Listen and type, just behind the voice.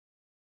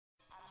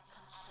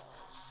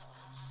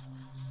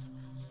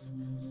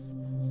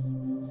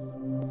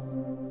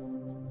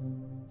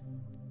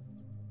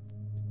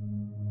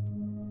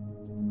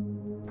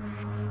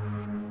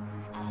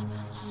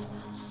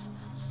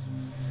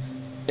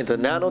In the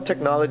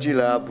Nanotechnology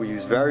Lab, we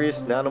use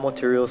various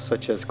nanomaterials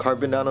such as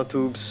carbon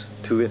nanotubes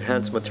to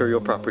enhance material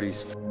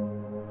properties.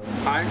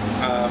 Hi,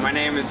 my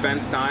name is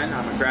Ben Stein.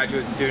 I'm a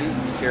graduate student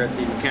here at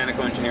the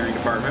Mechanical Engineering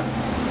Department.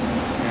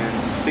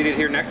 And seated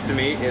here next to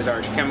me is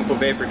our chemical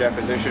vapor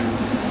deposition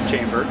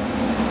chamber,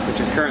 which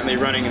is currently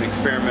running an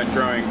experiment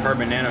growing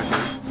carbon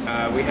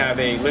nanotubes. We have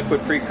a liquid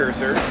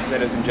precursor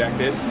that is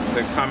injected. It's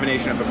a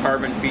combination of a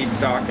carbon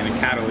feedstock and a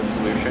catalyst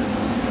solution.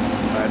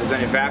 It is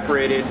then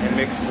evaporated and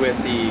mixed with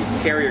the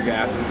carrier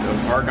gases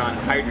of argon and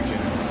hydrogen,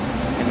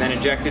 and then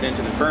injected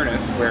into the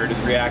furnace where it is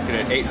reacted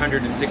at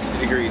 860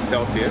 degrees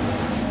Celsius.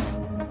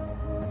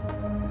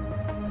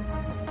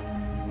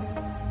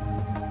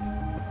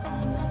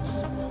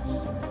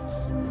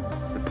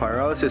 The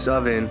pyrolysis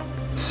oven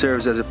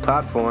serves as a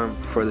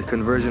platform for the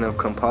conversion of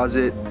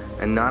composite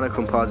and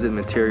nanocomposite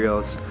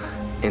materials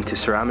into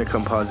ceramic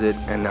composite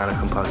and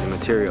nanocomposite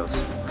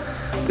materials.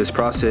 This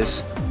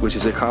process, which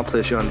is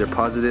accomplished under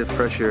positive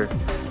pressure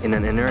in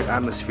an inert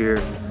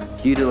atmosphere,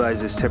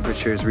 utilizes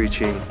temperatures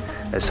reaching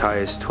as high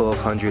as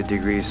 1200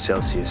 degrees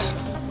Celsius.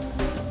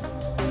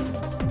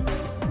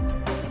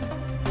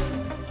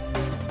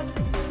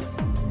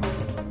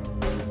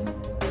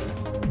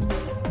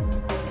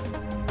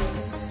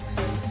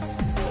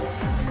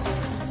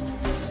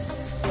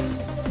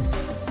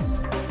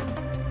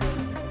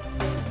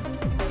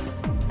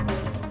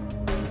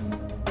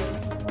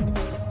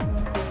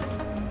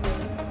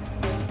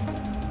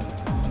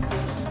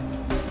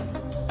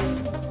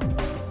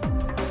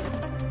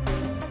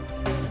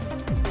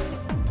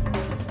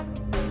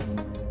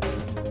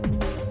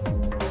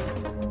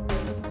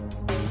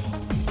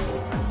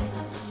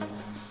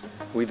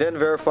 We then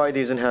verify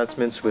these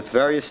enhancements with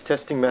various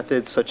testing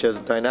methods such as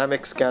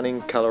dynamic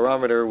scanning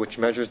calorimeter, which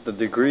measures the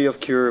degree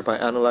of cure by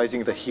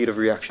analyzing the heat of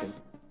reaction.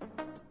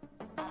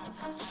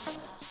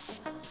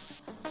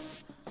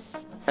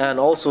 And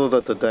also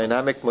the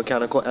dynamic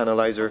mechanical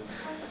analyzer,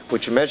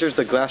 which measures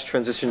the glass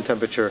transition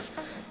temperature.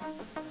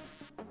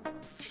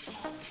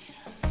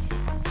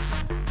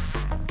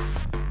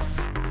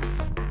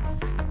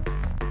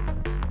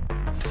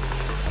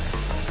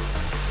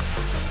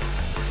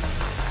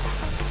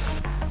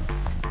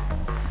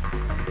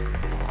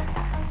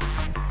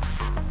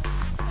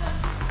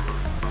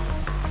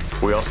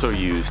 We also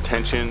use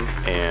tension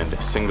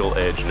and single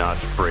edge notch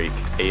break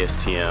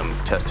ASTM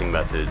testing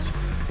methods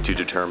to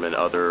determine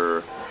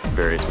other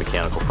various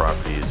mechanical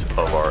properties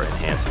of our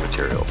enhanced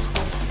materials.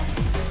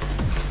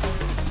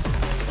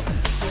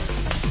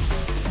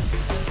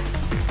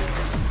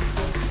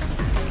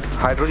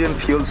 Hydrogen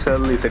fuel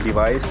cell is a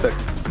device that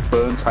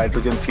burns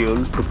hydrogen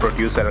fuel to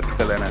produce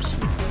electrical energy.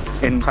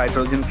 In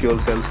hydrogen fuel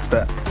cells,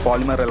 the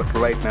polymer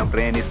electrolyte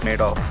membrane is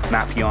made of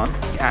naphion.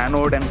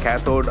 Anode and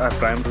cathode are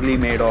primarily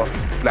made of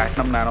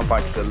platinum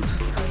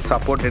nanoparticles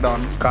supported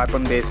on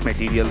carbon-based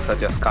materials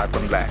such as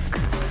carbon black.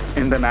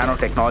 In the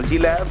Nanotechnology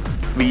Lab,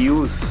 we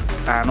use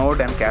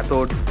anode and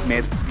cathode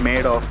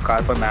made of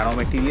carbon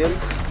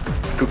nanomaterials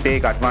to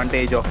take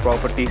advantage of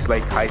properties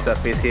like high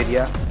surface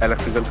area,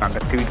 electrical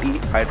conductivity,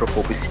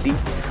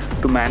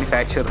 hydrophobicity to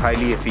manufacture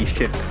highly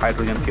efficient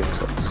hydrogen fuel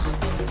cells.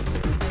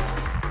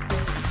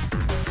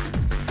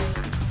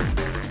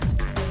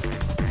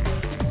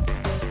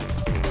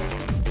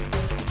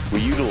 We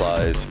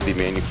utilize the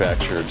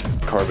manufactured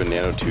carbon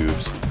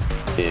nanotubes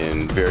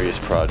in various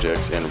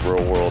projects and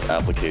real-world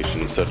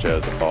applications such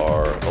as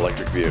our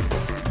electric vehicle.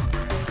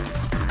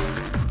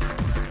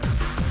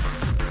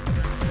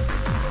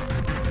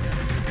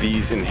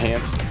 These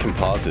enhanced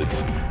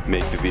composites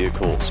make the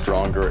vehicle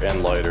stronger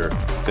and lighter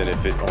than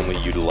if it only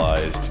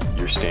utilized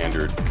your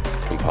standard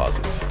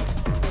composites.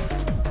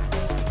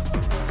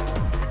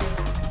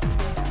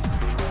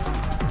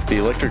 The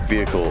electric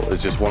vehicle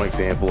is just one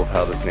example of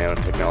how this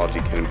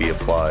nanotechnology can be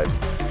applied.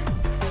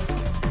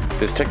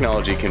 This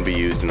technology can be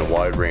used in a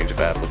wide range of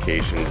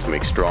applications to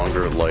make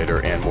stronger,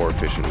 lighter, and more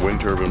efficient wind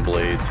turbine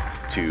blades,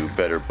 to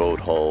better boat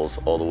hulls,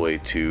 all the way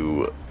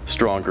to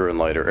stronger and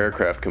lighter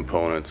aircraft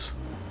components,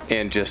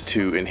 and just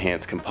to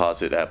enhance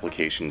composite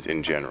applications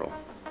in general.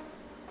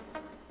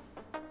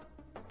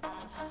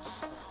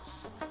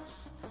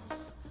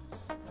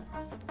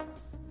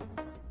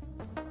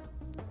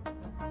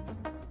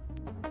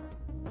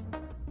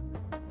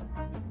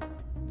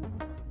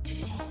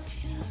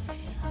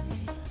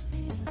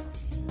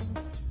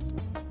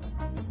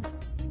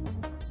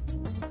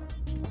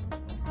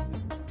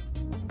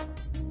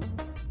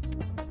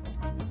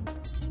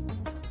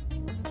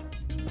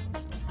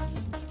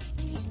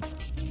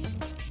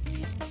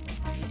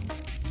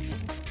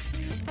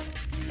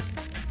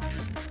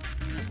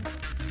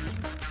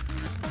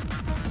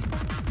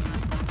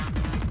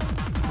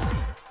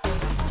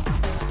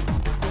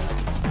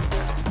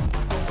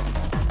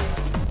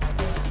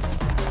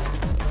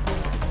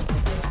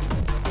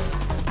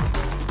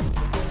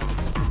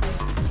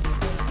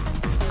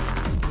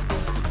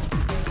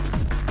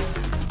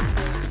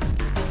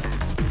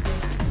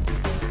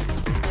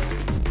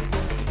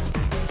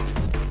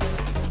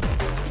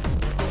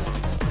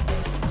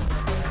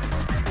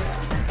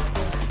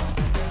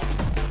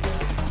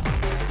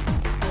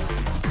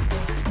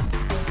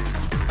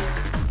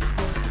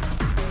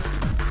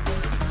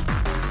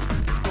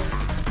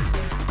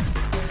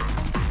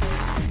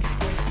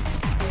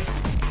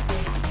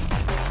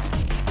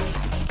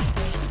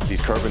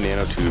 carbon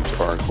nanotubes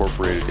are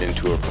incorporated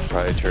into a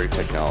proprietary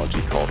technology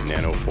called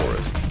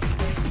nanoforest.